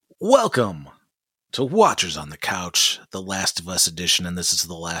Welcome to Watchers on the Couch, The Last of Us edition, and this is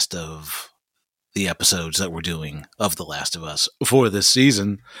the last of the episodes that we're doing of The Last of Us for this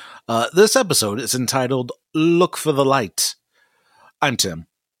season. This episode is entitled Look for the Light. I'm Tim.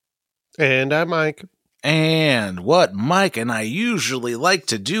 And I'm Mike. And what Mike and I usually like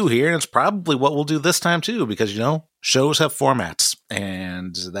to do here, and it's probably what we'll do this time too, because, shows have formats,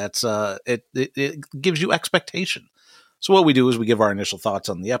 and that's it gives you expectation. So what we do is we give our initial thoughts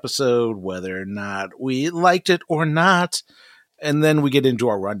on the episode, whether or not we liked it or not, and then we get into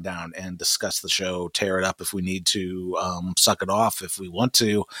our rundown and discuss the show, tear it up if we need to, suck it off if we want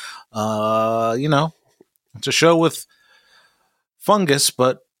to. It's a show with fungus,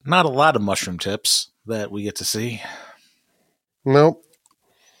 but not a lot of mushroom tips that we get to see. Nope.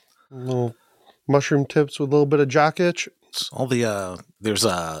 Little mushroom tips with a little bit of jock itch. All the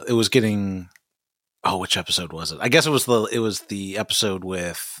it was getting. Oh, which episode was it? I guess it was the episode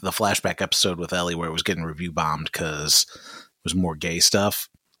with the flashback episode with Ellie where it was getting review bombed because it was more gay stuff,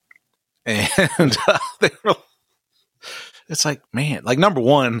 and it's like, man, like number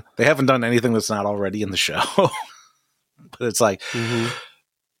one, they haven't done anything that's not already in the show, but it's like,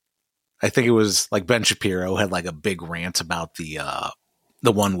 I think it was like Ben Shapiro had like a big rant about the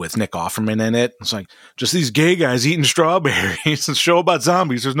one with Nick Offerman in it. It's like, just these gay guys eating strawberries. It's a show about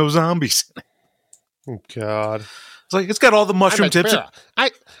zombies. There's no zombies in it. Oh, God. It's like, it's got all the mushroom tips.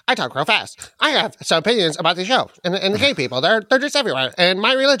 I talk real fast. I have some opinions about the show. And the gay people, they're just everywhere. And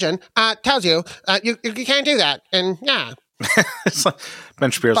my religion tells you you can't do that. And yeah. It's like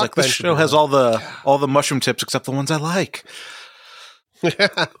Ben Shapiro's like, this show has all the mushroom tips except the ones I like.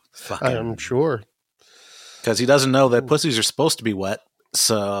 I'm sure. Because he doesn't know that pussies are supposed to be wet.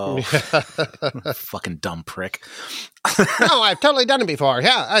 So, fucking dumb prick. No, I've totally done it before.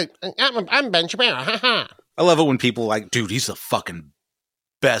 Yeah, I'm Ben Shapiro. I love it when people like, dude, he's the fucking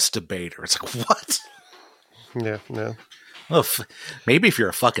best debater. It's like, what? Yeah, no. Well, maybe if you're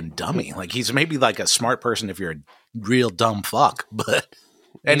a fucking dummy. Like, he's maybe like a smart person if you're a real dumb fuck. But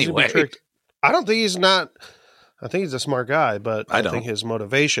anyway. I don't think he's not. I think he's a smart guy, but I don't think his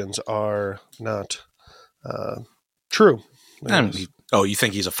motivations are not true. You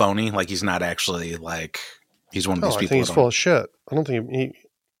think he's a phony? Like he's not actually like he's one of these people. I think he's full of shit. I don't think he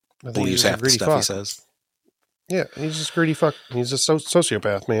believes half the stuff fuck. He says. Yeah, he's just greedy fuck. He's a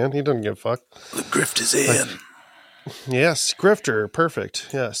sociopath, man. He doesn't give a fuck. The grift is in. Yes, grifter. Perfect.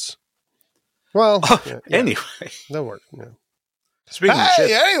 Yes. Well, anyway, that worked. Yeah. Speaking of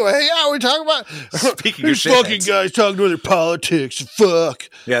shit. Anyway, we're talking about speaking of shit. Fucking guys talking about their politics. Fuck.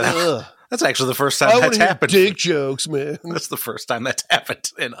 Yeah. That's actually the first time that's happened. Dick jokes, man. That's the first time that's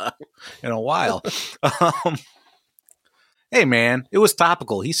happened in a while. Hey, man, it was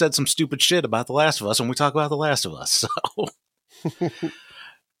topical. He said some stupid shit about The Last of Us, and we talk about The Last of Us. So,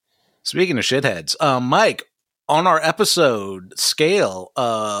 speaking of shitheads, Mike, on our episode scale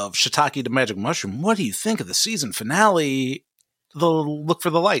of Shiitake to Magic Mushroom, what do you think of the season finale? Look for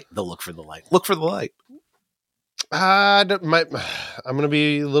the light. Look for the light. I'm going to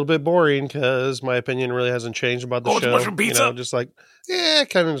be a little bit boring because my opinion really hasn't changed about the show. Mushroom pizza. Just like,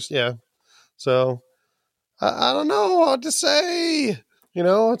 kind of, yeah. So, I don't know what to say.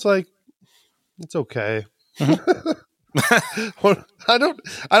 It's like, it's okay. I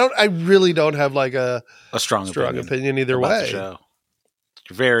really don't have like a strong opinion either way. The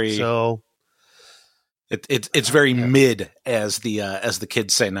show. It's very mid, as the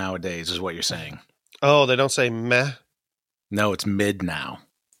kids say nowadays, is what you're saying. Oh, they don't say meh? No, it's mid now.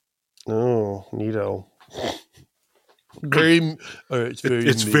 Oh, neato. It's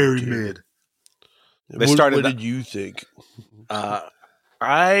very mid. What did you think?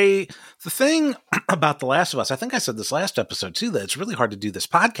 The thing about The Last of Us, I think I said this last episode too, that it's really hard to do this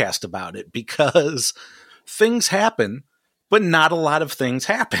podcast about it because things happen, but not a lot of things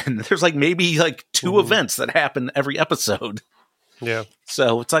happen. There's like maybe like two events that happen every episode. Yeah.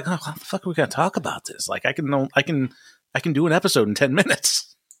 So it's like, oh, how the fuck are we gonna talk about this? Like, I can do an episode in 10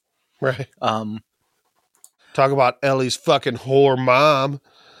 minutes. Right. Talk about Ellie's fucking whore mom.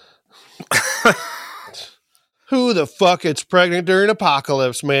 Who the fuck gets pregnant during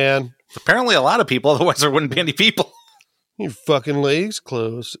apocalypse, man? Apparently a lot of people, otherwise there wouldn't be any people. Your fucking legs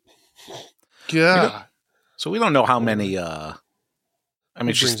closed. God. So we don't know how many,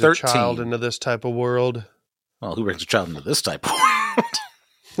 she's 13. A child into this type of world. Well, who brings a child into this type of world?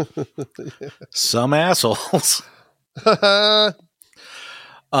 Some assholes. We're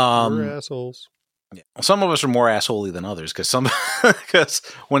assholes. Yeah. Some of us are more assholey than others because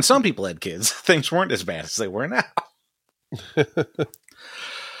when some people had kids, things weren't as bad as they were now.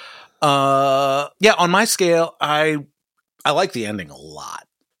 On my scale, I like the ending a lot.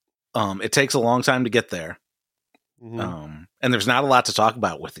 It takes a long time to get there. Mhm. And there's not a lot to talk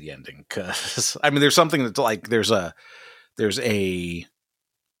about with the ending because I mean, there's something that's like there's a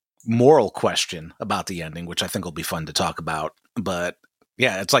moral question about the ending, which I think will be fun to talk about. But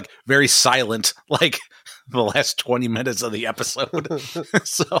yeah, it's like very silent, like the last 20 minutes of the episode.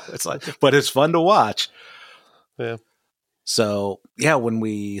 So it's like, but it's fun to watch. Yeah. So yeah,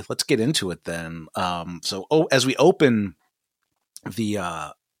 let's get into it then. As we open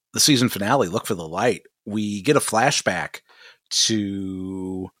the season finale, Look for the Light, we get a flashback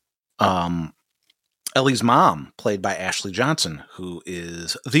to Ellie's mom, played by Ashley Johnson, who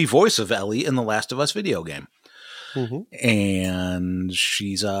is the voice of Ellie in the Last of Us video game. Mm-hmm. And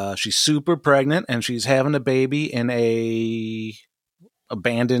she's super pregnant, and she's having a baby in a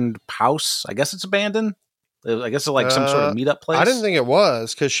abandoned house. I guess it's abandoned. I guess it's like some sort of meetup place. I didn't think it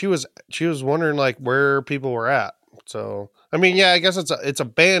was because she was wondering like where people were at. So I mean, yeah, I guess it's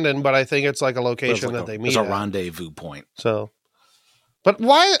abandoned, but I think it's like a location that they meet. It's a rendezvous point. So, but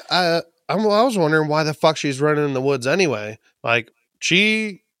why? I was wondering why the fuck she's running in the woods anyway. Like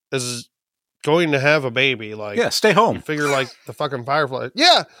she is going to have a baby. Like, yeah, stay home. You figure like the fucking Firefly.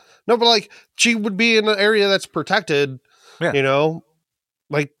 Yeah, no, but like she would be in an area that's protected. Yeah. You know,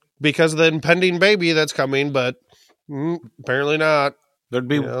 like because of the impending baby that's coming, but apparently not. There'd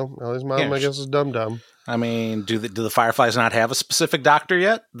be Ellie's mom, I guess, is dumb. I mean, do the Fireflies not have a specific doctor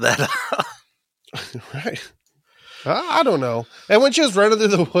yet? That right. I don't know. And when she was running through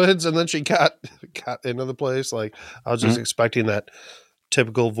the woods and then she got into the place, like I was just expecting that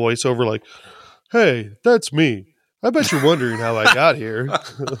typical voiceover, like, "Hey, that's me. I bet you're wondering how I got here."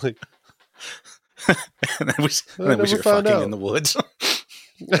 Like, and then we were fucking in the woods.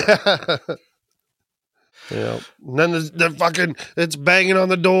 Yeah. And then the fucking it's banging on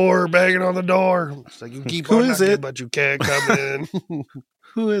the door. It's like you keep on knocking, but you can't come in.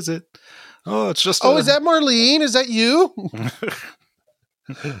 Who is it? Oh, it's just. Is that Marlene? Is that you?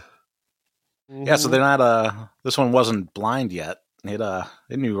 Yeah, so they're not. This one wasn't blind yet. It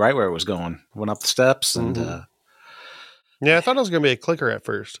knew right where it was going. Went up the steps and. Yeah, I thought it was gonna be a clicker at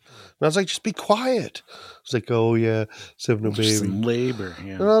first, and I was like, "Just be quiet." I was like, "Oh yeah, it's having a baby." Just in labor.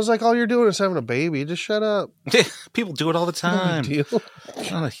 Yeah. And I was like, "All you're doing is having a baby. Just shut up." People do it all the time. No big deal.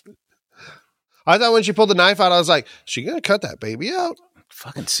 I thought when she pulled the knife out, I was like, "She gonna cut that baby out?"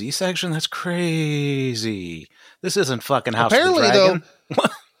 Fucking C-section? That's crazy. This isn't fucking House Apparently, of the Dragon. though,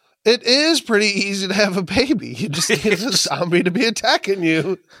 it is pretty easy to have a baby. You just need a zombie to be attacking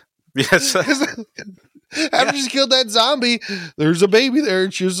you. Yes. After she killed that zombie, there's a baby there,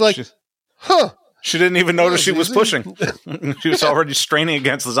 and she was like, "Huh." She didn't even notice she was pushing. She was already straining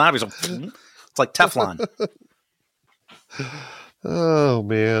against the zombies. It's like Teflon. Oh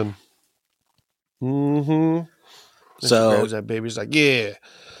man. Mm-hmm. So grabs that baby's like, "Yeah,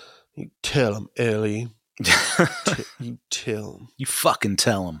 you tell him, Ellie. You tell him. You fucking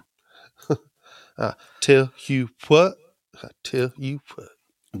tell him." Tell you what? I tell you what.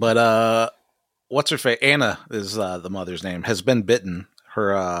 But what's her face? Anna is the mother's name. Has been bitten.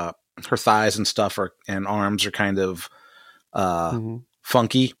 Her thighs and stuff and arms are kind of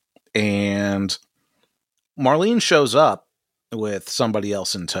funky. And Marlene shows up with somebody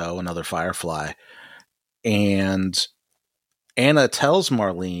else in tow, another Firefly. And Anna tells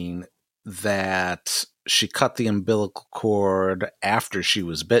Marlene that she cut the umbilical cord after she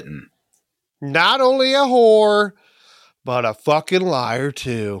was bitten. Not only a whore, but a fucking liar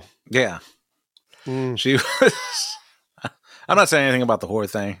too. Yeah. She was. I'm not saying anything about the whore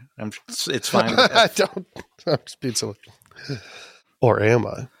thing. It's fine. I'm just being silly. Or am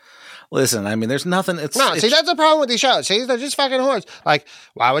I? Listen, I mean, there's nothing. See, that's the problem with these shows. See, they're just fucking whores. Like,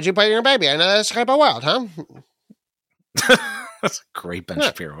 why would you put your baby in this type of world, huh? That's a great Ben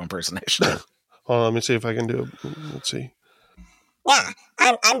Shapiro impersonation. Hold on, let me see if I can do it. Let's see. Yeah,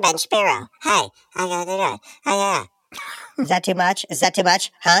 I'm Ben Shapiro. Hey. Yeah. Is that too much?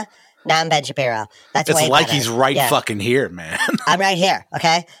 Huh? No, I'm Ben Shapiro. That's it's way like better. He's right fucking here, man. I'm right here,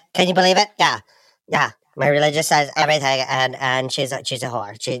 okay? Can you believe it? Yeah. My religion says everything, and she's a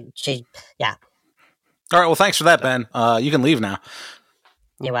whore. She. All right, well, thanks for that, Ben. You can leave now.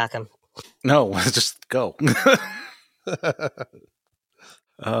 You're welcome. No, just go.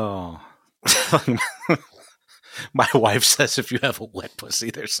 Oh. My wife says if you have a wet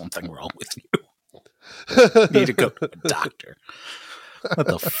pussy, there's something wrong with you. You need to go to a doctor. What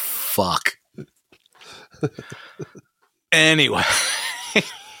the fuck? Anyway.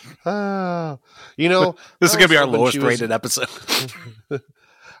 This is going to be our lowest rated episode.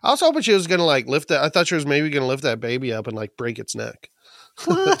 I was hoping she was going to like lift that. I thought she was maybe going to lift that baby up and like break its neck.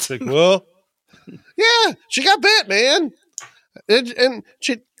 Like, well, yeah, she got bit, man. And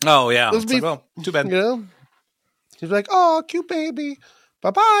she Oh yeah. Those It's be- like, well, too bad. You know, he's like, "Oh, cute baby,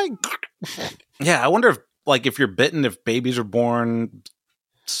 bye bye." Yeah, I wonder if if you're bitten, if babies are born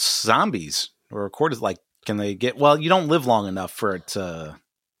zombies or recorded, like, can they get? Well, you don't live long enough for it to.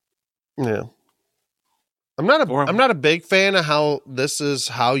 Yeah, I'm not a big fan of how this is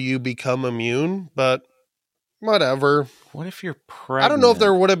how you become immune, but whatever. What if you're pregnant? I don't know if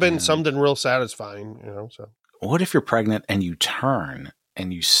there would have been and- something real satisfying, you know. So What if you're pregnant and you turn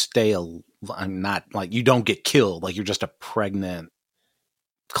and you stay not like you don't get killed, like you're just a pregnant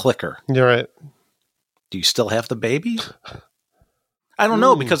clicker? you're right. Do you still have the baby? I don't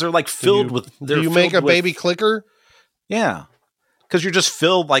know, because they're like filled with. Do you make a baby clicker? Yeah, because you're just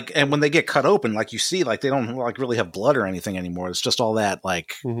filled and when they get cut open, like you see, like they don't really have blood or anything anymore. It's just all that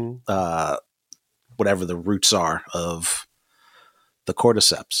whatever the roots are of the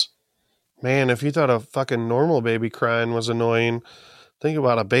cordyceps. Man, if you thought a fucking normal baby crying was annoying, think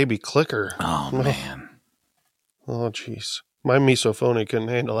about a baby clicker. Oh man. Oh jeez, my misophonia couldn't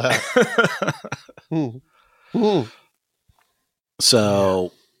handle that.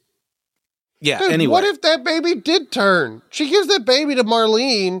 So, yeah. Dude, anyway, what if that baby did turn? She gives that baby to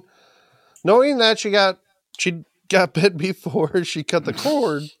Marlene, knowing that she got bit before she cut the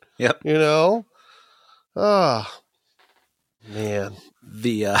cord. Yep. You know. Ah, man.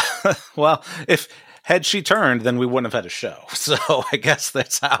 Well, if had she turned, then we wouldn't have had a show. So I guess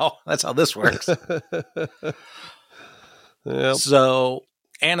that's how this works. Yep. So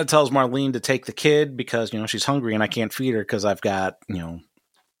Anna tells Marlene to take the kid because she's hungry and I can't feed her because I've got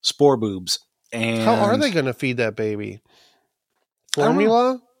spore boobs. And How are they going to feed that baby?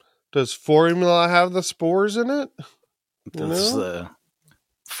 Formula? Does formula have the spores in it? The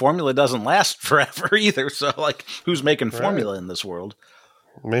formula doesn't last forever either. So who's making formula in this world?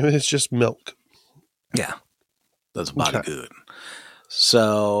 Maybe it's just milk. Yeah, that's about it good.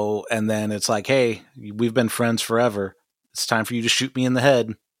 So, and then it's like, hey, we've been friends forever. It's time for you to shoot me in the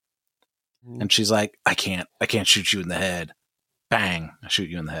head. And she's like, I can't shoot you in the head. Bang, I shoot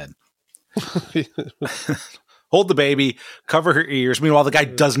you in the head. Hold the baby, cover her ears. Meanwhile, the guy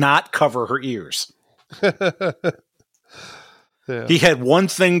does not cover her ears. Yeah. He had one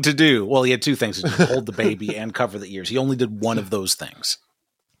thing to do. Well, he had two things to do: hold the baby and cover the ears. He only did one of those things.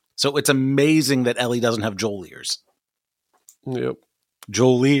 So it's amazing that Ellie doesn't have Joel ears. Yep.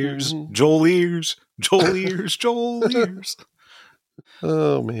 Joel ears, Joel ears, Joel ears, Joel ears.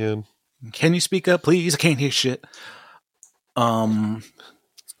 Oh man. Can you speak up, please? I can't hear shit.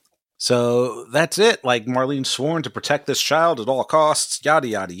 So that's it. Marlene's sworn to protect this child at all costs, yada,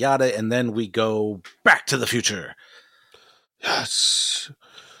 yada, yada. And then we go back to the future. Yes.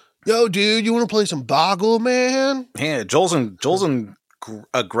 Yo, dude, you want to play some Boggle, man? Yeah, Joel's in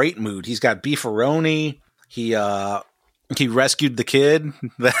a great mood. He's got beefaroni. He rescued the kid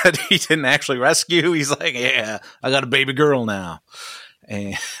that he didn't actually rescue. He's like, yeah, I got a baby girl now.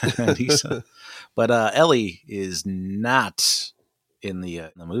 And he's, but Ellie is not in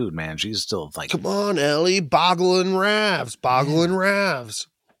the mood, man. She's still like, come on, Ellie, Boggle and Ravs, Boggle and Ravs.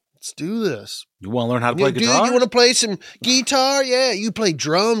 Let's do this. You want to learn how to play Dude, guitar? you want to play some guitar? Yeah, you play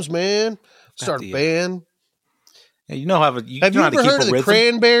drums, man. Start a band. Yeah, you know how to. Have you ever heard of the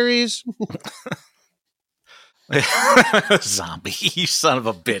Cranberries? Zombie, you son of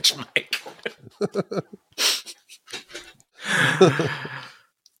a bitch, Mike.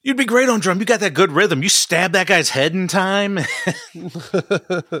 You'd be great on drum. You got that good rhythm. You stab that guy's head in time.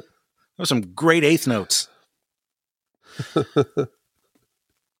 Those some great eighth notes.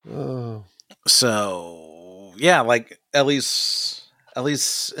 Oh. So yeah, Ellie's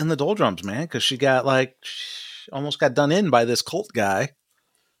in the doldrums, man, because she got she almost got done in by this cult guy,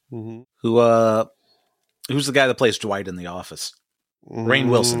 who's the guy that plays Dwight in The Office.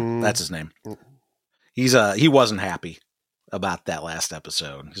 Rainn Wilson, that's his name. He wasn't happy about that last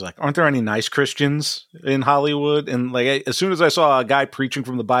episode. He's like, aren't there any nice Christians in Hollywood? And as soon as I saw a guy preaching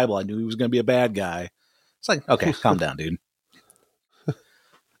from the Bible, I knew he was going to be a bad guy. It's like, okay, calm down, dude.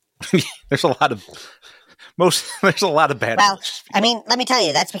 There's a lot of bad. Well, I mean, let me tell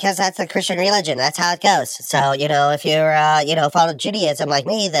you, that's because that's the Christian religion. That's how it goes. So, if you're, follow Judaism like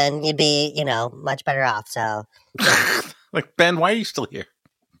me, then you'd be, much better off. So, Ben, why are you still here?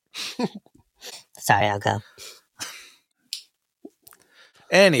 Sorry, I'll go.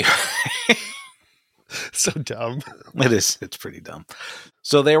 Anyway. So dumb. It is. It's pretty dumb.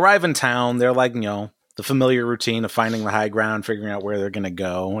 So they arrive in town. They're like, the familiar routine of finding the high ground, figuring out where they're going to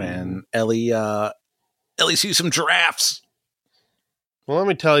go. And Ellie sees some giraffes. Well, let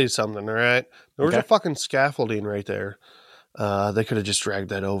me tell you something, all right? There was Okay. a fucking scaffolding right there. They could have just dragged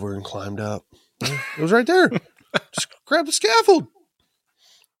that over and climbed up. It was right there. Just grab the scaffold.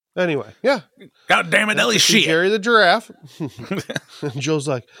 Anyway, yeah. God damn it, Ellie, shit. Jerry the giraffe. And Joe's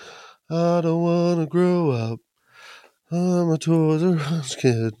like, I don't want to grow up. I'm a Toys R Us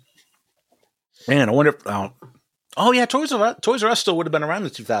kid. Man, I wonder if... Oh, yeah, Toys R Us still would have been around in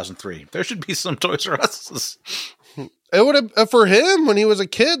 2003. There should be some Toys R Us. It would have, for him, when he was a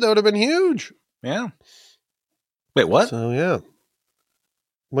kid, that would have been huge. Yeah. Wait, what? So, yeah.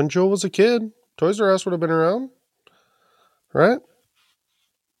 When Joe was a kid, Toys R Us would have been around. Right?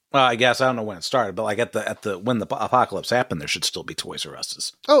 I guess I don't know when it started, but like at the when the apocalypse happened, there should still be Toys R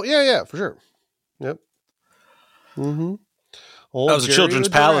Us's. Oh, yeah, for sure. Yep. Mm-hmm. I was a children's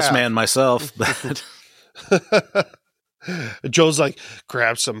palace man myself. But Joe's like,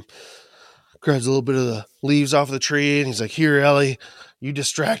 grabs a little bit of the leaves off the tree, and he's like, here, Ellie, you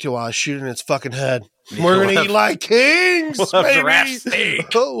distract it while I shoot in its fucking head. We're going to eat like kings, baby. Steak.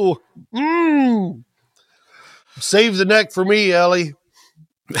 Oh, save the neck for me, Ellie.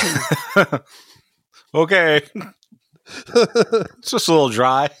 Okay. It's just a little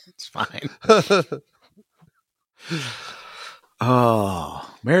dry. It's fine. Oh,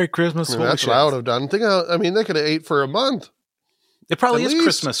 Merry Christmas. That's what I would have done. I mean, they could have ate for a month. It probably At is least.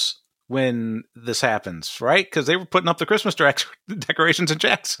 Christmas when this happens, right? Because they were putting up the Christmas decorations in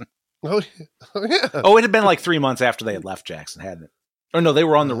Jackson. Oh, yeah. Oh, it had been like 3 months after they had left Jackson, hadn't it? Or no, they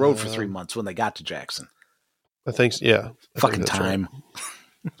were on the road for 3 months when they got to Jackson. I think, yeah. Fucking time.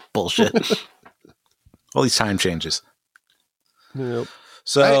 Right. Bullshit. All these time changes. Yep.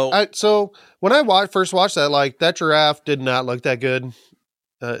 So, so when I first watched that, like, that giraffe did not look that good.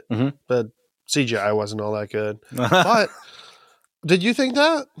 But CGI wasn't all that good. But did you think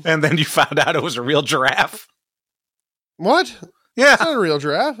that? And then you found out it was a real giraffe. What? Yeah. It's not a real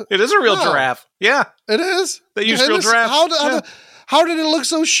giraffe. It is a real giraffe. Yeah. It is? They used real giraffes. How did it look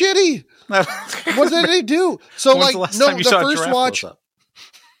so shitty? What did they do? So, When's like, the first watch.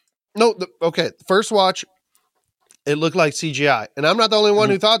 The first watch, it looked like CGI. And I'm not the only one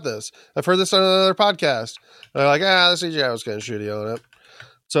who thought this. I've heard this on another podcast. They're like, the CGI was kind of shitty on it.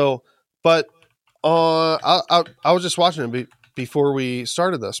 So, but I was just watching it before we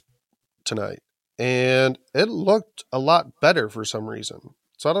started this tonight. And it looked a lot better for some reason.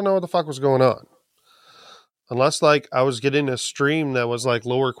 So I don't know what the fuck was going on. Unless, like, I was getting a stream that was, like,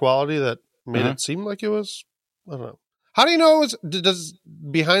 lower quality that made it seem like it was, I don't know. How do you know it was, does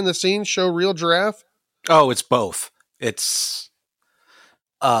behind the scenes show real giraffe? Oh, it's both. It's,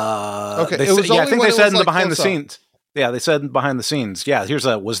 okay. I think they said in the behind the scenes. Yeah, they said behind the scenes. Yeah,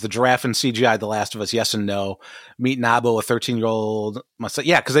 was the giraffe in CGI The Last of Us? Yes and no. Meet Nabo, a 13-year-old.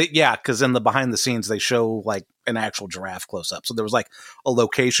 Yeah, because in the behind the scenes they show like an actual giraffe close up. So there was like a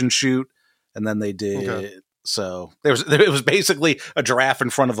location shoot, and then they did. Okay. So it was basically a giraffe in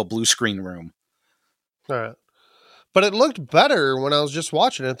front of a blue screen room. All right, but it looked better when I was just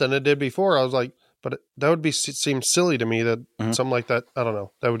watching it than it did before. I was like, but that would seem silly to me that something like that, I don't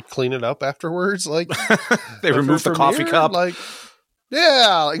know, that would clean it up afterwards. Like they removed the coffee cup. Like,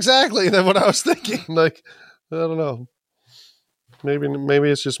 yeah, exactly. That's what I was thinking. Like, I don't know. Maybe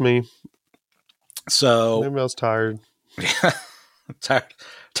it's just me. So maybe I was tired.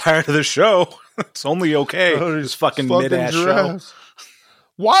 Tired of the show. It's only okay. This fucking mid-ass show.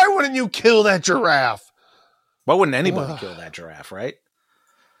 Why wouldn't you kill that giraffe? Why wouldn't anybody kill that giraffe, right?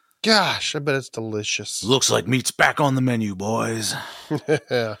 Gosh, I bet it's delicious. Looks like meat's back on the menu, boys.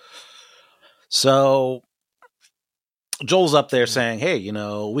 Yeah. So Joel's up there saying, "Hey,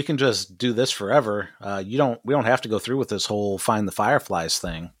 we can just do this forever. We don't have to go through with this whole find the fireflies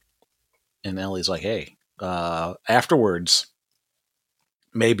thing." And Ellie's like, "Hey, afterwards,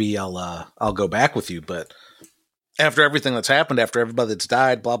 maybe I'll go back with you, but after everything that's happened, after everybody that's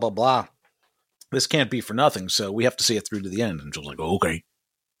died, blah blah blah, this can't be for nothing. So we have to see it through to the end." And Joel's like, "Okay,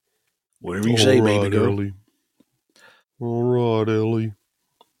 whatever you say, baby girl." Ellie. All right, Ellie.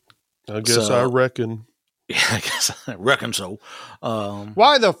 I guess I reckon. Yeah, I reckon so.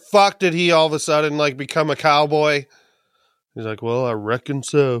 Why the fuck did he all of a sudden like become a cowboy? He's like, well, I reckon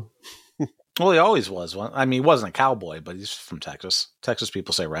so. Well, he always was. I mean, he wasn't a cowboy, but he's from Texas. Texas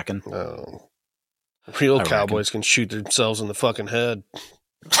people say reckon. Oh. Real cowboys can shoot themselves in the fucking head.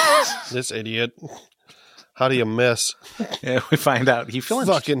 This idiot. How do you miss? Yeah, we find out he flinched.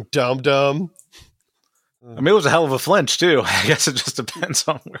 Fucking dum-dum. I mean, it was a hell of a flinch, too. I guess it just depends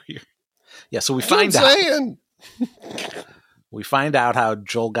on where you're... Yeah, so we find out. We find out how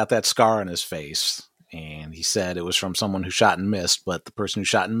Joel got that scar on his face. And he said it was from someone who shot and missed, but the person who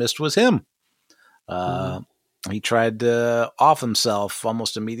shot and missed was him. He tried to off himself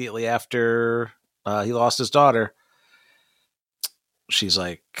almost immediately after he lost his daughter. She's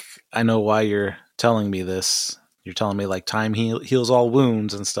like, "I know why you're telling me this. You're telling me like time heals all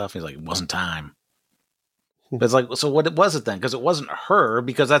wounds and stuff. He's like, it wasn't time. But it's like, so what was it then? Because it wasn't her,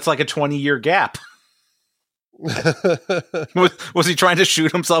 because that's like a 20-year gap. Was he trying to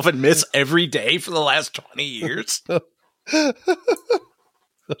shoot himself and miss every day for the last 20 years?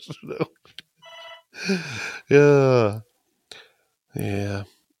 Yeah. Yeah.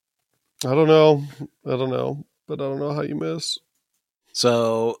 I don't know. But I don't know how you miss.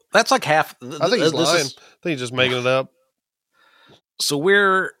 So that's like half. I think he's lying. I think he's just making it up. So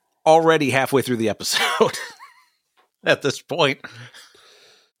we're already halfway through the episode at this point.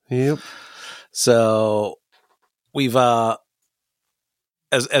 Yep. So we've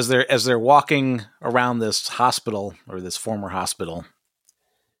as they're walking around this hospital, or this former hospital,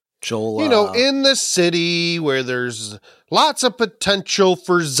 Joel, in the city where there's lots of potential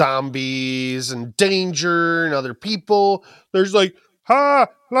for zombies and danger and other people, there's like,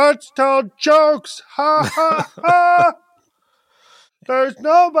 let's tell jokes, ha. There's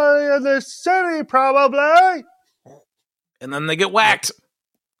nobody in this city, probably. And then they get whacked.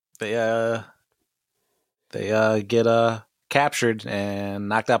 They get captured and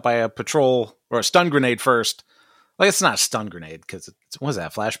knocked out by a patrol, or a stun grenade first. Like, it's not a stun grenade, because what is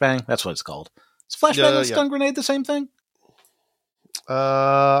that, flashbang? That's what it's called. Is flashbang and stun grenade the same thing?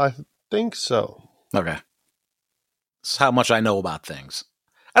 I think so. Okay. That's how much I know about things.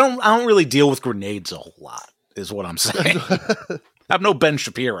 I don't really deal with grenades a whole lot, is what I'm saying. I'm no Ben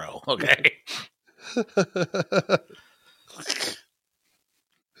Shapiro, okay?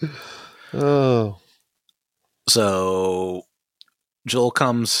 Oh. So Joel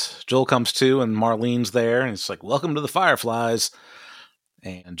comes to, and Marlene's there, and it's like, welcome to the Fireflies.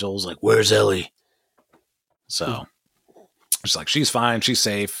 And Joel's like, where's Ellie? So she's like, she's fine, she's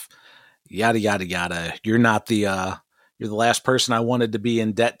safe, yada yada yada. You're not the you're the last person I wanted to be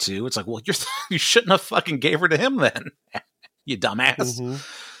in debt to. It's like, well, you shouldn't have fucking gave her to him then, you dumbass.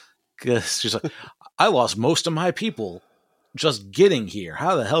 Because she's like, I lost most of my people just getting here.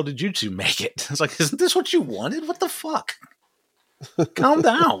 How the hell did you two make it? It's like, isn't this what you wanted? What the fuck? Calm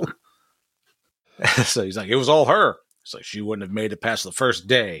down. So he's like, it was all her. It's like, she wouldn't have made it past the first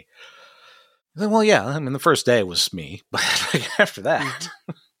day. Then, well, yeah, I mean, the first day was me, but after that.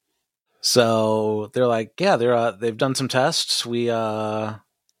 So they're like, yeah, they've done some tests.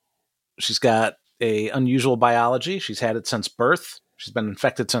 She's got a unusual biology. She's had it since birth. She's been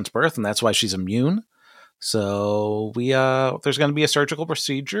infected since birth, and that's why she's immune. So there's going to be a surgical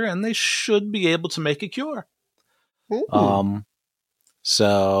procedure, and they should be able to make a cure.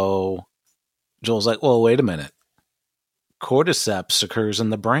 So Joel's like, well, wait a minute. Cordyceps occurs in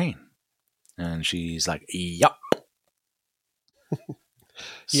the brain. And she's like, yup.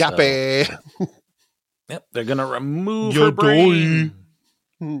 Yappy. Yep, they're going to remove her brain.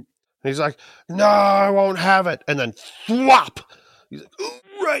 He's like, no, I won't have it. And then thwop. He's like,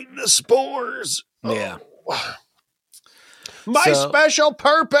 ooh, right in the spores. Yeah. Oh. My special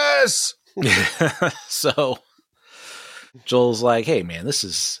purpose. So Joel's like, hey, man, this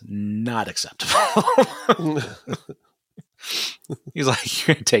is not acceptable. He's like,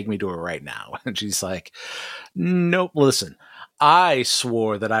 you're going to take me to her right now. And she's like, nope, listen, I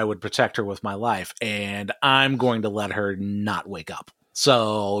swore that I would protect her with my life, and I'm going to let her not wake up.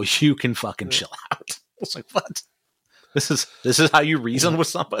 So you can fucking chill out. I was like, what? This is how you reason with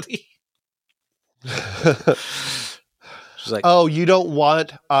somebody? She's like, oh, you don't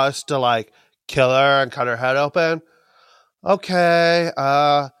want us to like kill her and cut her head open? Okay.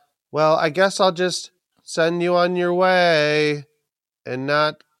 Well, I guess I'll just send you on your way and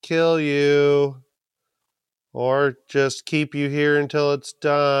not kill you, or just keep you here until it's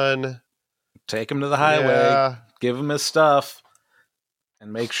done. Take him to the highway, give him his stuff,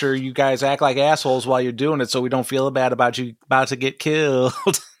 and make sure you guys act like assholes while you're doing it, so we don't feel bad about you about to get killed.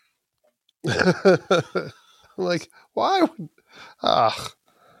 Like, why?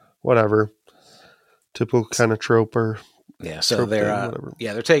 Whatever. Typical kind of trope or. Yeah, so they're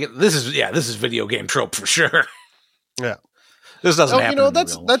taking this is video game trope for sure. Yeah, this doesn't happen. You know,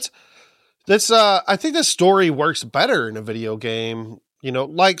 that's I think this story works better in a video game. You know,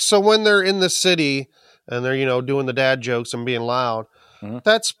 like, so when they're in the city and they're doing the dad jokes and being loud,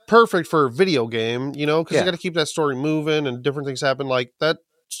 that's perfect for a video game. You know, because you got to keep that story moving and different things happen. Like, that's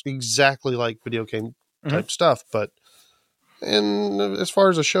exactly like video game type stuff. But and as far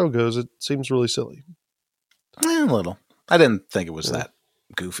as the show goes, it seems really silly. A little. I didn't think it was that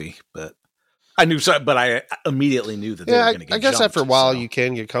goofy, but I knew so. But I immediately knew that they were going to get. I guess jumped, after a while you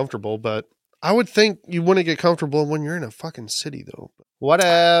can get comfortable, but I would think you wouldn't get comfortable when you're in a fucking city, though.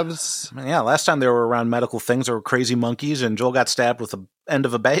 Whatevs. I mean, yeah, last time they were around medical things, there were crazy monkeys, and Joel got stabbed with the end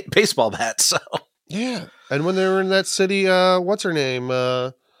of a baseball bat. So Yeah. And when they were in that city, what's her name?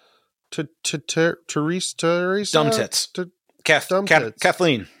 Teresa? Dumb tits. Dumb tits.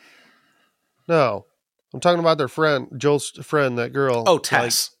 Kathleen. No. I'm talking about their friend, Joel's friend, that girl. Oh,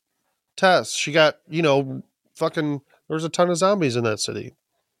 Tess. Tess. She got, fucking, there was a ton of zombies in that city.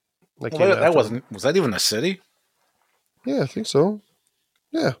 Was that even a city? Yeah, I think so.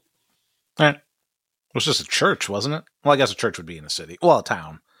 Yeah. It was just a church, wasn't it? Well, I guess a church would be in a city. Well, a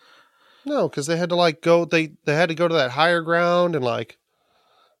town. No, because they had to go. They had to go to that higher ground and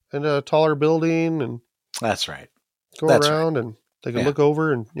in a taller building and. That's right. Go around and they can look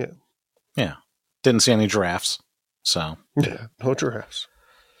over and yeah. Didn't see any giraffes, so yeah, no giraffes.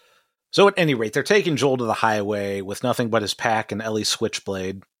 So at any rate, they're taking Joel to the highway with nothing but his pack and Ellie's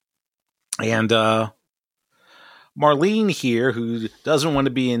switchblade, and Marlene here, who doesn't want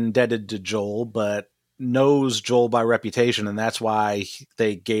to be indebted to Joel, but knows Joel by reputation, and that's why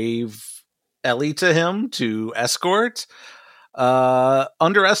they gave Ellie to him to escort,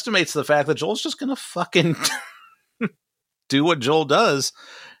 underestimates the fact that Joel's just gonna fucking do what Joel does,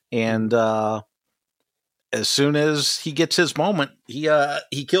 and as soon as he gets his moment, he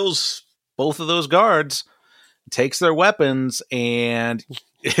kills both of those guards, takes their weapons, and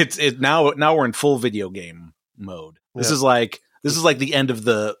now we're in full video game mode. This is like the end of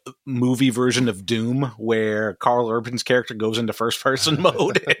the movie version of Doom, where Carl Urban's character goes into first person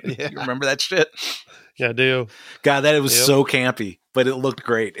mode. You remember that shit? Yeah, I do. God, that it was so campy, but it looked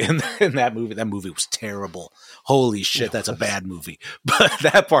great in that movie. That movie was terrible. Holy shit, that's a bad movie. But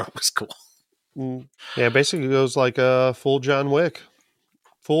that part was cool. Yeah, basically it goes like a full John Wick.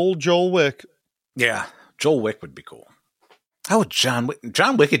 Full Joel Wick. Yeah, Joel Wick would be cool. How would John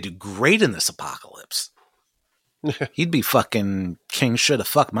Wick would do great in this apocalypse. He'd be fucking King Shoulda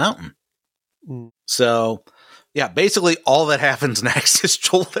Fuck Mountain. So, yeah, basically all that happens next is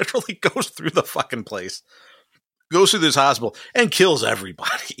Joel literally goes through the fucking place, goes through this hospital, and kills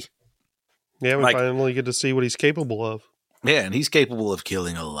everybody. Yeah, we finally get to see what he's capable of. Yeah, and he's capable of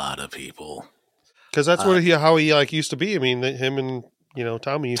killing a lot of people. Because that's how he used to be. I mean, him and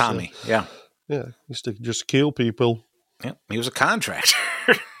Tommy. Yeah, used to just kill people. Yeah, he was a contractor.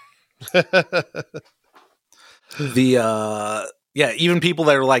 Even people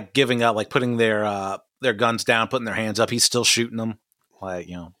that are giving up, putting their guns down, putting their hands up, he's still shooting them.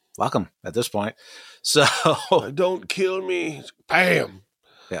 Fuck him at this point. So don't kill me, bam.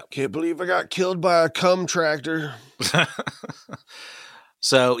 Yeah, can't believe I got killed by a cum tractor.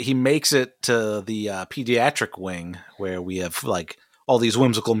 So he makes it to the pediatric wing where we have all these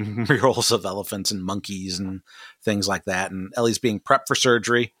whimsical murals of elephants and monkeys and things like that. And Ellie's being prepped for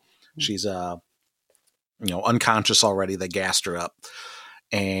surgery. She's unconscious already. They gassed her up,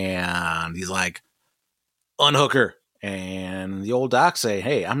 and he's like, unhook her. And the old doc say,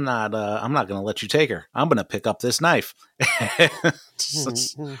 "Hey, I'm not going to let you take her. I'm going to pick up this knife."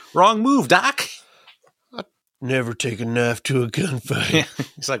 Wrong move, doc. Never take a knife to a gunfight.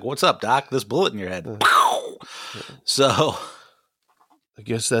 He's like, "What's up, doc? This bullet in your head." So, I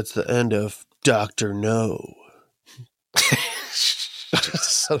guess that's the end of Dr. No.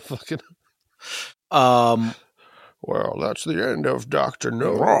 Well, that's the end of Dr.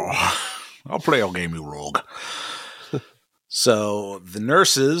 No. I'll play a game, you rogue. So the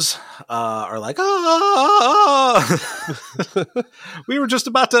nurses are like, we were just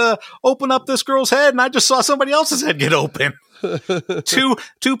about to open up this girl's head, and I just saw somebody else's head get open.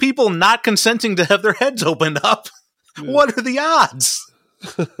 Two people not consenting to have their heads opened up. Yeah. What are the odds?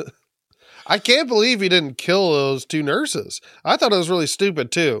 I can't believe he didn't kill those two nurses. I thought it was really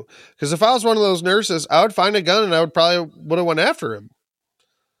stupid too. Because if I was one of those nurses, I would find a gun and I would have went after him.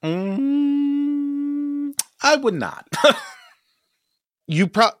 I would not.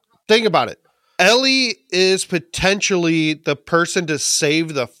 Think about it. Ellie is potentially the person to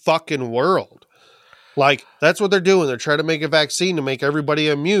save the fucking world. That's what they're doing. They're trying to make a vaccine to make everybody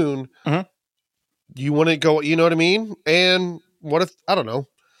immune. Mm-hmm. You want to go, you know what I mean? And what if, I don't know.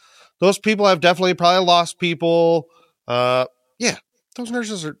 Those people have definitely probably lost people. Those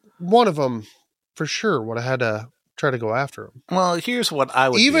nurses are one of them for sure would have had to try to go after him. Well, here's what I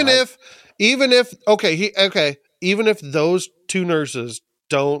would even if those two nurses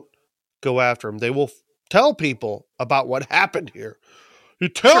don't go after him, they will tell people about what happened here. You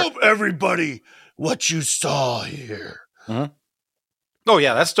tell everybody what you saw here. Mm-hmm. Oh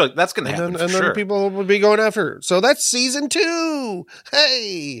yeah, that's going to happen. And then people will be going after her. So that's season 2.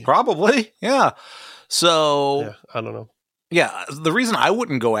 Hey, probably, yeah. So yeah, I don't know. Yeah, the reason I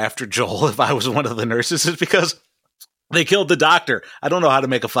wouldn't go after Joel if I was one of the nurses is because they killed the doctor. I don't know how to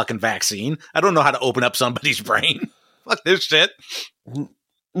make a fucking vaccine. I don't know how to open up somebody's brain. Fuck this shit.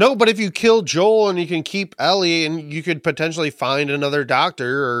 No, but if you kill Joel and you can keep Ellie, and you could potentially find another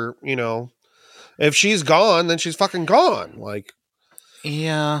doctor, or if she's gone, then she's fucking gone. Like,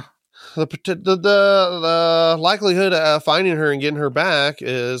 Yeah. the likelihood of finding her and getting her back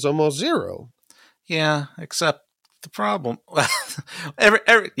is almost zero. Yeah, except the problem. Yeah,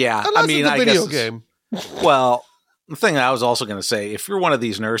 Unless I mean, it's a I video guess game. Well, the thing I was also going to say, if you're one of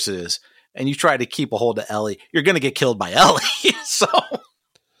these nurses and you try to keep a hold of Ellie, you're going to get killed by Ellie. So,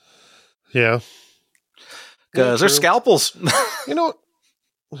 Yeah, because they're scalpels. you know,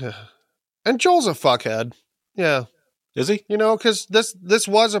 yeah. And Joel's a fuckhead. Yeah. Is he? Because this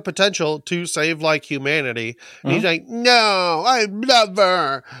was a potential to save like humanity. And he's like, no, I love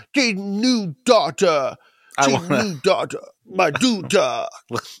her. She's new daughter. She's new daughter. My daughter.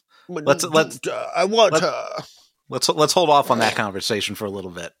 I want her. Let's hold off on that conversation for a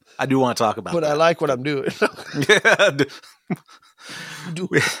little bit. I do want to talk about But that. I like what I'm doing. Yeah.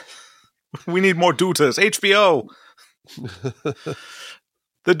 We need more Dutas. HBO.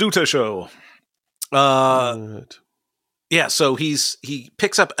 The Duta Show. Right. Yeah, so he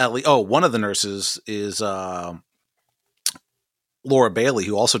picks up Ellie. Oh, one of the nurses is Laura Bailey,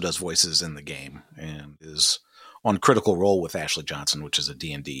 who also does voices in the game and is on Critical Role with Ashley Johnson, which is a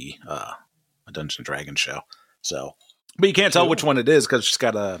D&D, a Dungeons and Dragons show. So, but you can't tell which one it is because she's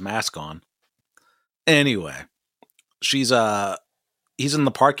got a mask on. Anyway, he's in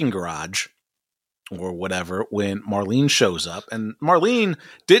the parking garage or whatever when Marlene shows up, and Marlene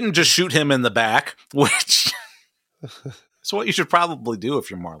didn't just shoot him in the back, which is what you should probably do if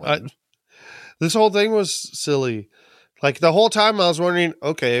you're Marlene. This whole thing was silly. Like, the whole time I was wondering,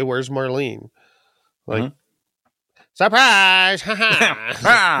 okay, where's Marlene? Like, surprise! You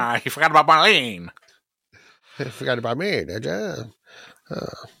forgot about Marlene. You forgot about me, did you?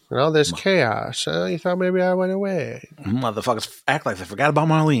 And all this chaos. You thought maybe I went away. Motherfuckers act like they forgot about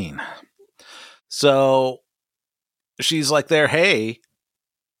Marlene. So she's like there, hey,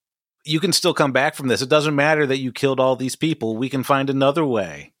 you can still come back from this. It doesn't matter that you killed all these people. We can find another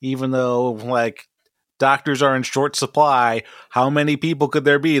way. Even though, like, doctors are in short supply, how many people could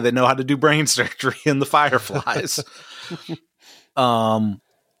there be that know how to do brain surgery in the Fireflies?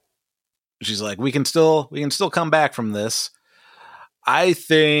 She's like, we can still come back from this. I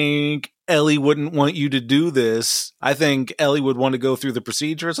think Ellie wouldn't want you to do this. I think Ellie would want to go through the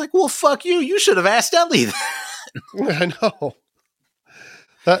procedure. It's like, well, fuck you. You should have asked Ellie that. I know.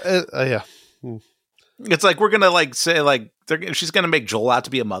 Yeah. It's like, we're going to like say like, she's going to make Joel out to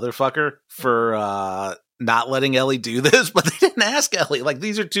be a motherfucker for not letting Ellie do this, but they didn't ask Ellie. Like,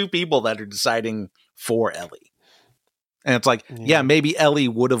 these are two people that are deciding for Ellie. And it's like, yeah, maybe Ellie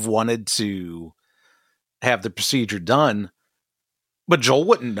would have wanted to have the procedure done, but Joel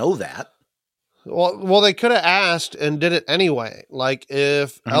wouldn't know that. Well, they could have asked and did it anyway. Like,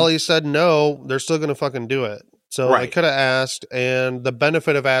 if Ellie said no, they're still going to fucking do it. So they could have asked, and the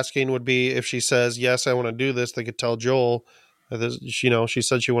benefit of asking would be if she says, yes, I want to do this, they could tell Joel, this, she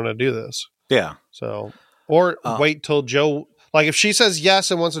said she wanted to do this. Yeah. So, or wait till Joe, like, if she says yes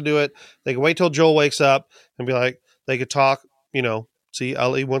and wants to do it, they can wait till Joel wakes up and be like, they could talk, see,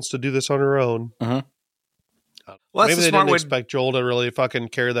 Ellie wants to do this on her own. Mm-hmm. Well, maybe they didn't expect Joel to really fucking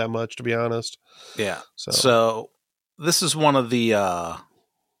care that much, to be honest. Yeah. So this is one of the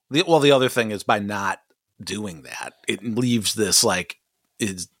other thing is by not doing that, it leaves this like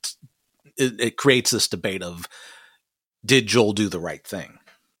it creates this debate of, did Joel do the right thing?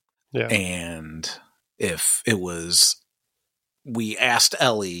 Yeah. And if it was, we asked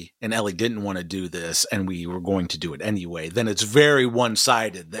Ellie and Ellie didn't want to do this and we were going to do it anyway, then it's very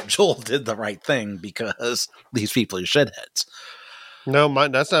one-sided that Joel did the right thing because these people are shitheads. No,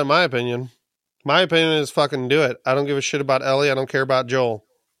 that's not my opinion. My opinion is fucking do it. I don't give a shit about Ellie. I don't care about Joel.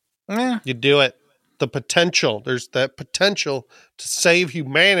 Yeah. You do it. The potential. There's that potential to save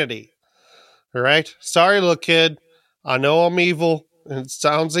humanity. All right? Sorry, little kid. I know I'm evil, and it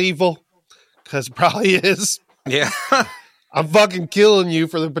sounds evil, because it probably is. Yeah. I'm fucking killing you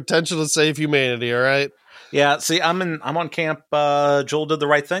for the potential to save humanity, all right? Yeah, see, I'm on camp, Joel did the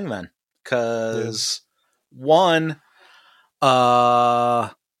right thing then. Because, one,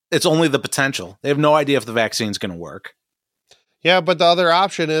 it's only the potential. They have no idea if the vaccine's going to work. Yeah, but the other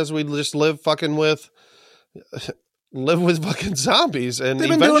option is we just live with fucking zombies. And they've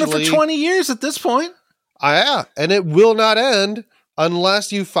been doing it for 20 years at this point. Yeah, and it will not end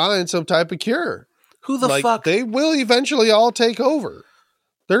unless you find some type of cure. Who the fuck? They will eventually all take over.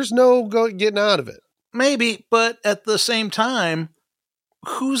 There's no getting out of it. Maybe, but at the same time,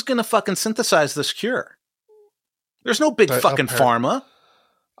 who's going to fucking synthesize this cure? There's no big fucking pharma.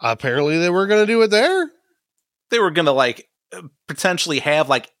 Apparently they were going to do it there. They were going to potentially have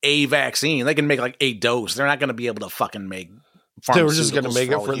like a vaccine. They can make like a dose. They're not going to be able to fucking make. They were just going to pharmaceuticals make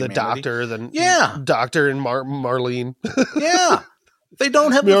it all for the humanity. doctor, then Yeah. Doctor and Marlene. Yeah, they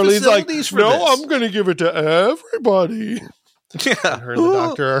don't have the Marlene's like, facilities for no, this. I'm going to give it to everybody. Yeah, And her and the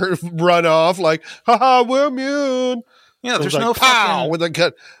doctor run off like, haha, we're immune. Yeah, So there's it's no like, pow, fucking, with a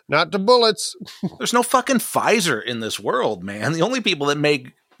gun, not the bullets. there's no fucking Pfizer in this world, man. The only people that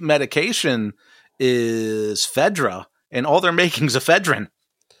make medication is Fedra, and all they're making is ephedrine.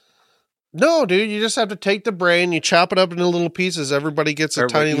 No, dude, you just have to take the brain, you chop it up into little pieces. Everybody gets a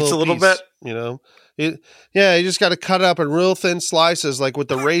Everybody tiny eats little a little piece, bit? you know. Yeah, you just got to cut it up in real thin slices, like with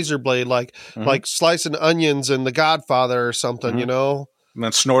the razor blade, like slicing onions in The Godfather or something, you know. And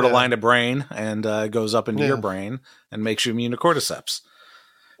then snort a Yeah. line of brain, and it goes up into Yeah. your brain and makes you immune to cordyceps.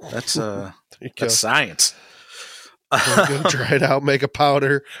 That's There you go. that's science. Go dry it out, make a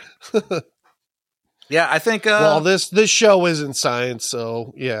powder. Yeah, I think. Well, this show isn't science,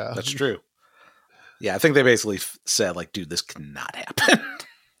 so yeah, That's true. Yeah, I think they basically said, like, dude, this cannot happen.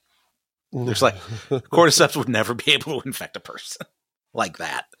 There's like, cordyceps would never be able to infect a person like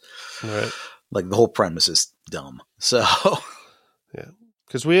that. right. Like, the whole premise is dumb. So,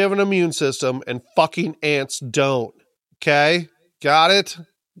 Because we have an immune system and fucking ants don't. Okay? Got it?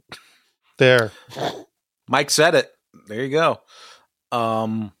 There. Mike said it. There you go.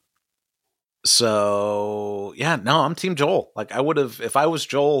 So, yeah, no, I'm Team Joel. Like, I would have, if I was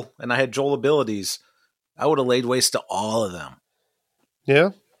Joel and I had Joel abilities, I would have laid waste to all of them.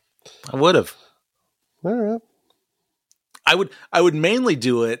 Yeah? I would have. All right. I would mainly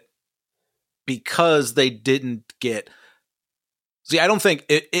do it because they didn't get. See, I don't think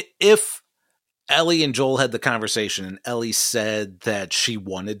if Ellie and Joel had the conversation and Ellie said that she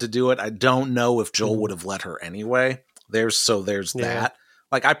wanted to do it, I don't know if Joel would have let her anyway. There's that.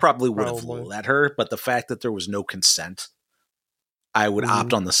 Like, I probably would have let her, but the fact that there was no consent, I would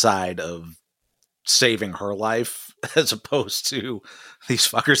opt on the side of saving her life as opposed to these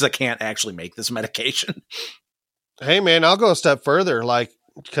fuckers that can't actually make this medication. Hey, man, I'll go a step further. Like,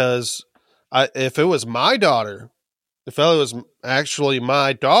 because if it was my daughter, if Ellie was actually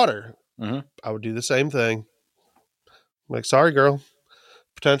my daughter, I would do the same thing. Like, sorry, girl.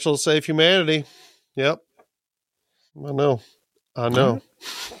 Potential to save humanity. Yep. I know.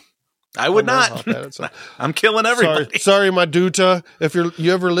 I would not. I'm killing everybody. Sorry, Maduta. If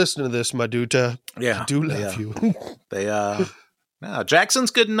you ever listen to this, Maduta, Yeah, I do love you. No,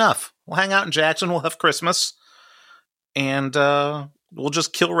 Jackson's good enough. We'll hang out in Jackson. We'll have Christmas, and we'll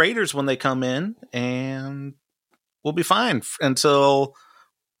just kill raiders when they come in, and we'll be fine until,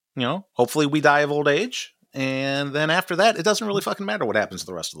 hopefully we die of old age, and then after that, it doesn't really fucking matter what happens to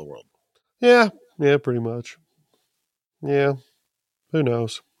the rest of the world. Yeah, pretty much. Yeah, who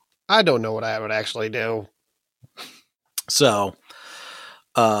knows? I don't know what I would actually do. So,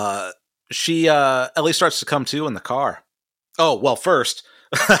 Ellie starts to come to in the car. Oh, well, first,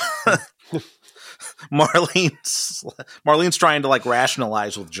 Marlene's trying to like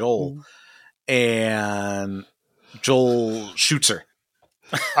rationalize with Joel, and Joel shoots her.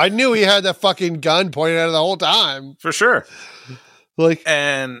 I knew he had that fucking gun pointed at her the whole time. For sure. Like,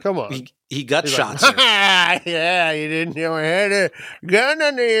 and come on. He gut shots her. Yeah, you didn't know I had a gun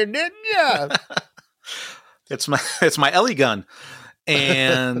under here, didn't you? It's my Ellie gun.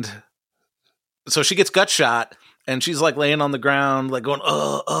 And so she gets gut shot, and she's like laying on the ground, like going,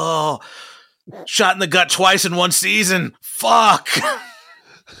 oh, shot in the gut twice in one season. Fuck.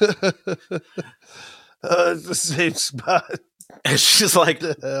 It's the same spot. And she's like,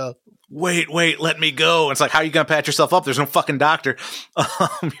 wait, let me go. And it's like, how are you going to patch yourself up? There's no fucking doctor.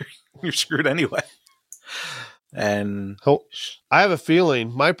 You're screwed anyway. And I have a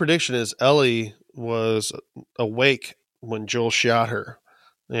feeling, my prediction is Ellie was awake when Joel shot her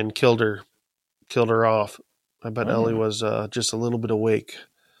and killed her off. I bet Ellie was just a little bit awake,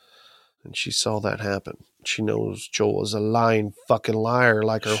 and she saw that happen. She knows Joel is a lying fucking liar,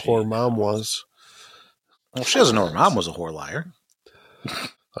 like her whore mom was. Well, she doesn't know her mom was a whore liar.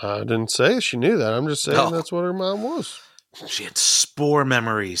 I didn't say she knew that. I'm just saying that's what her mom was. She had spore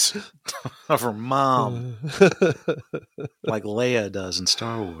memories of her mom, like Leia does in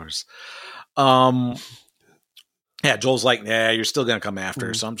Star Wars. Yeah, Joel's like, yeah, you're still going to come after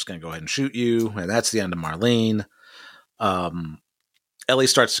her, so I'm just going to go ahead and shoot you. And that's the end of Marlene. Ellie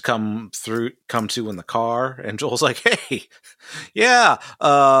starts to come to in the car, and Joel's like, hey, yeah,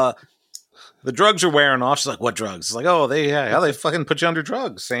 the drugs are wearing off. She's like, what drugs? It's like, oh, they fucking put you under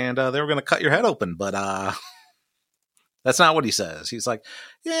drugs, and they were going to cut your head open, but that's not what he says. He's like,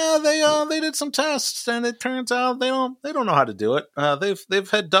 yeah, they did some tests, and it turns out they don't know how to do it. They've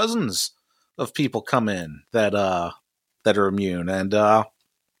had dozens of people come in that that are immune. And yeah,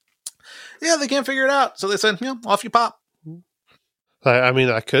 they can't figure it out. So they said, yeah, off you pop. I mean,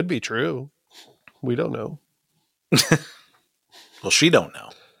 that could be true. We don't know. Well, she don't know.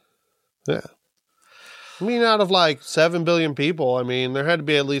 Yeah. I mean, out of like 7 billion people, I mean, there had to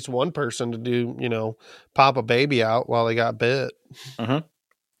be at least one person to do, pop a baby out while they got bit. Mm-hmm.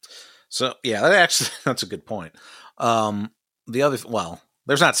 So, yeah, that's a good point. There's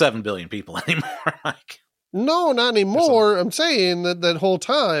not 7 billion people anymore. Like, no, not anymore. I'm saying that whole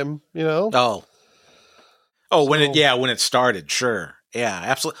time, Oh, when it started, sure. Yeah,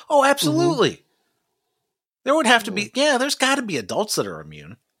 absolutely. Oh, absolutely. Mm-hmm. There would have to be, there's got to be adults that are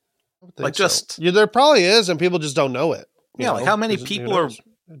immune. Like there probably is, and people just don't know it. Like how many people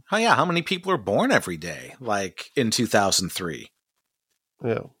how many people are born every day? Like in 2003.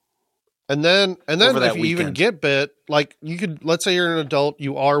 Yeah. And then if you even get bit, like let's say you're an adult,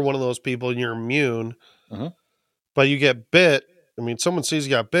 you are one of those people and you're immune, but you get bit. I mean, someone sees you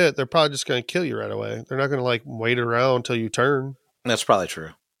got bit, they're probably just going to kill you right away. They're not going to like wait around until you turn. That's probably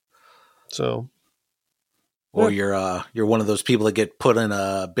true. So. Or you're one of those people that get put in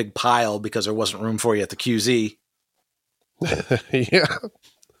a big pile because there wasn't room for you at the QZ. Yeah.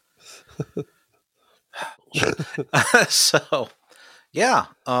 So, yeah.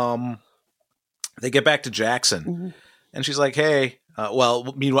 They get back to Jackson, and she's like, "Hey."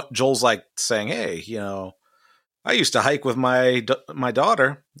 Meanwhile, Joel's like saying, "Hey, I used to hike with my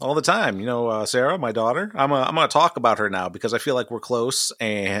daughter all the time. Sarah, my daughter. I'm gonna talk about her now because I feel like we're close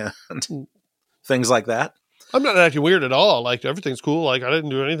and things like that." I'm not acting weird at all. Like, everything's cool. Like, I didn't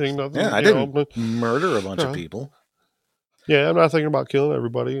do anything. Nothing. Yeah, I didn't murder a bunch of people. Yeah, I'm not thinking about killing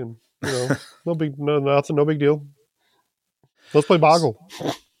everybody. And, no big deal. Let's play Boggle.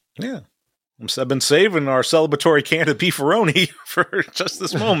 Yeah. I've been saving our celebratory can of beefaroni for just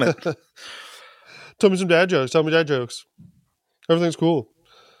this moment. Tell me some dad jokes. Everything's cool.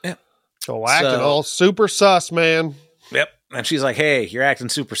 Yeah. So acting all super sus, man. Yep. And she's like, "Hey, you're acting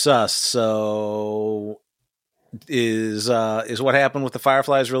super sus. So is what happened with the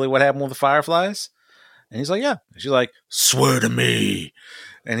Fireflies really what happened with the Fireflies?" And he's like, "Yeah." And she's like, "Swear to me."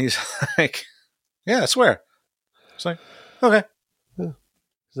 And he's like, "Yeah, I swear." It's like, "Okay." Yeah.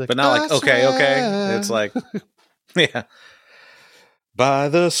 Like, but not like, okay. It's like, yeah. By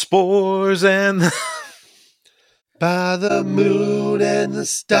the spores and by the moon and the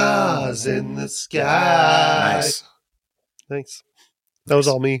stars in the sky. Nice. Thanks. That was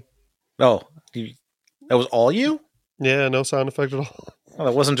all me. Oh, that was all you? Yeah, no sound effect at all. Well,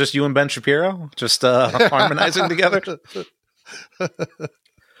 that wasn't just you and Ben Shapiro just harmonizing together.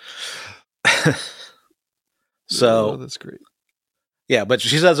 So that's great. Yeah, but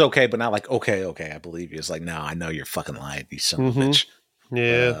she says okay, but not like okay, I believe you. It's like, no, I know you're fucking lying, you son of a bitch.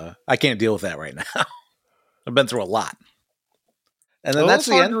 Yeah, I can't deal with that right now. I've been through a lot. And then that's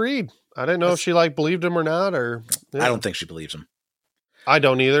the hard end. To read. I didn't know if she believed him or not, or I don't think she believes him. I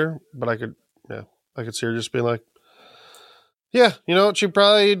don't either, but I could see her just being like, yeah, she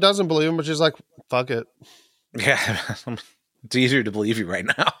probably doesn't believe him, but she's like, fuck it. Yeah, it's easier to believe you right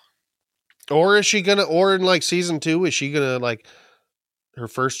now. Or is she gonna? Or in like season 2, is she gonna like her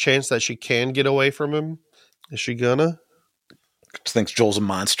first chance that she can get away from him? Is she gonna? She thinks Joel's a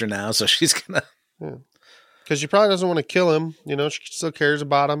monster now, so she's gonna. Yeah. Because she probably doesn't want to kill him. She still cares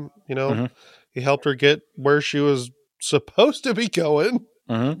about him. He helped her get where she was supposed to be going.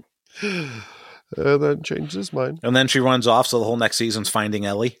 Mm-hmm. And then changed his mind. And then she runs off, so the whole next season's finding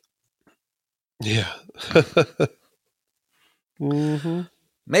Ellie. Yeah. Mm-hmm.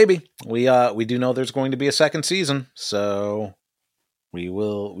 Maybe. We do know there's going to be a second season, so we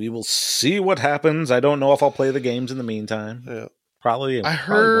will see what happens. I don't know if I'll play the games in the meantime. Yeah. Probably. I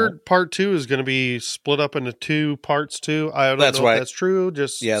heard part 2 is going to be split up into 2 parts too. I don't know if that's true.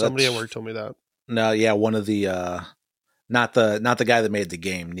 Just somebody at work told me that. No, yeah, one of the not the guy that made the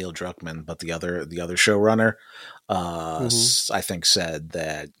game, Neil Druckmann, but the other showrunner, I think said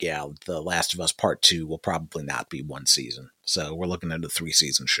that The Last of Us Part 2 will probably not be 1 season. So we're looking at a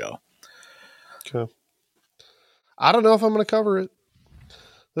 3-season show. Okay. I don't know if I'm going to cover it.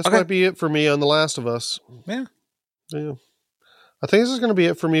 This might be it for me on The Last of Us. Yeah. Yeah. I think this is going to be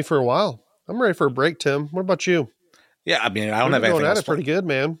it for me for a while. I'm ready for a break, Tim. What about you? Yeah, I mean, I don't have anything else. It pretty good,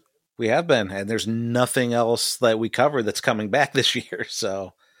 man. We have been, and there's nothing else that we covered that's coming back this year.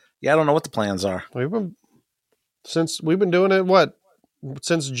 So, yeah, I don't know what the plans are. We've been doing it,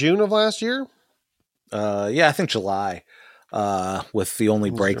 since June of last year? Yeah, I think July, with the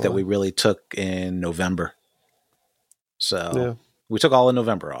only break that we really took in November. So we took all of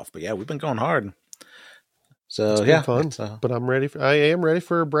November off, but yeah, we've been going hard. So it's been fun, but I am ready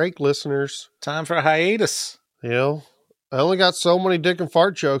for a break, listeners. Time for a hiatus. I only got so many dick and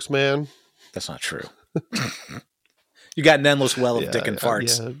fart jokes, man. That's not true. You got an endless well of dick and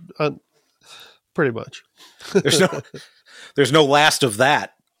farts. Pretty much. There's no last of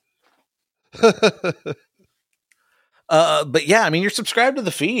that. But yeah, I mean, you're subscribed to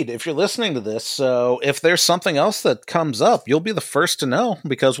the feed if you're listening to this. So if there's something else that comes up, you'll be the first to know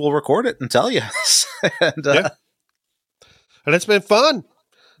because we'll record it and tell you. And it's been fun.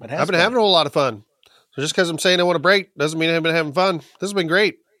 I've been having a whole lot of fun. So just because I'm saying I want to break doesn't mean I haven't been having fun. This has been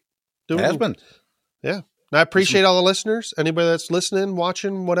great. It has been. Yeah. And I appreciate all the listeners. Anybody that's listening,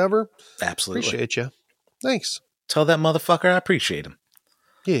 watching, whatever. Absolutely. Appreciate you. Thanks. Tell that motherfucker I appreciate him.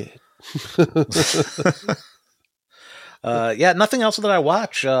 Yeah. Yeah, nothing else that I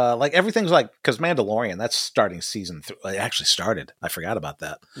watch. Like everything's like, because Mandalorian, that's starting season 3. It actually started. I forgot about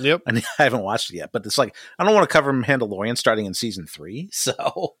that. Yep. And I haven't watched it yet, but it's like, I don't want to cover Mandalorian starting in season 3.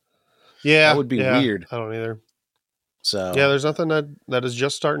 So yeah, that would be weird. I don't either. So yeah, there's nothing that is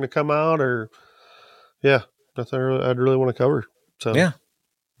just starting to come out or nothing I'd really want to cover. So yeah.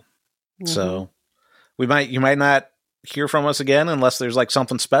 So you might not hear from us again unless there's like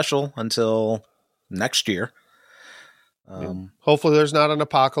something special until next year. Hopefully there's not an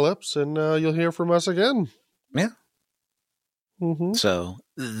apocalypse and you'll hear from us again. Yeah. Mm-hmm. So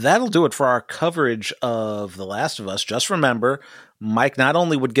that'll do it for our coverage of The Last of Us. Just remember, Mike not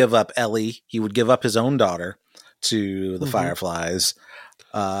only would give up Ellie, he would give up his own daughter to the Fireflies.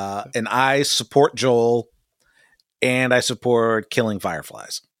 And I support Joel and I support killing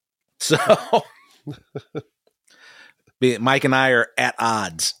Fireflies. So Mike and I are at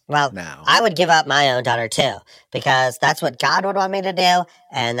odds. Well, now I would give up my own daughter too, because that's what God would want me to do,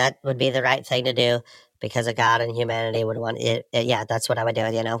 and that would be the right thing to do because of God and humanity would want it. Yeah, that's what I would do.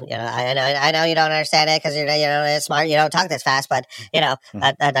 I know you don't understand it because you're smart. You don't talk this fast, but that's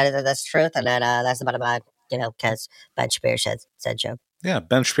the truth, and that's the bottom line. Because Ben Shapiro said Joe. Yeah,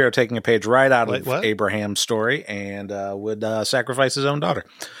 Ben Shapiro taking a page right out of what? Abraham's story and would sacrifice his own daughter.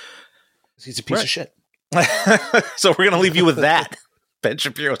 He's a piece of shit. So we're going to leave you with that. Ben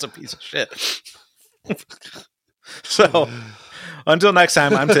Shapiro's a piece of shit. So until next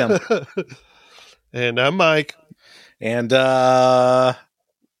time, I'm Tim. And I'm Mike. And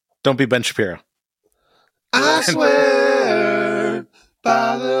don't be Ben Shapiro. I swear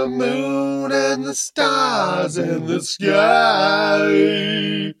by the moon and the stars in the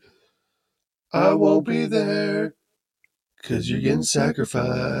sky, I won't be there because you're getting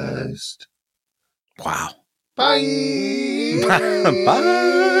sacrificed. Wow. Bye.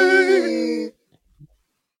 Bye.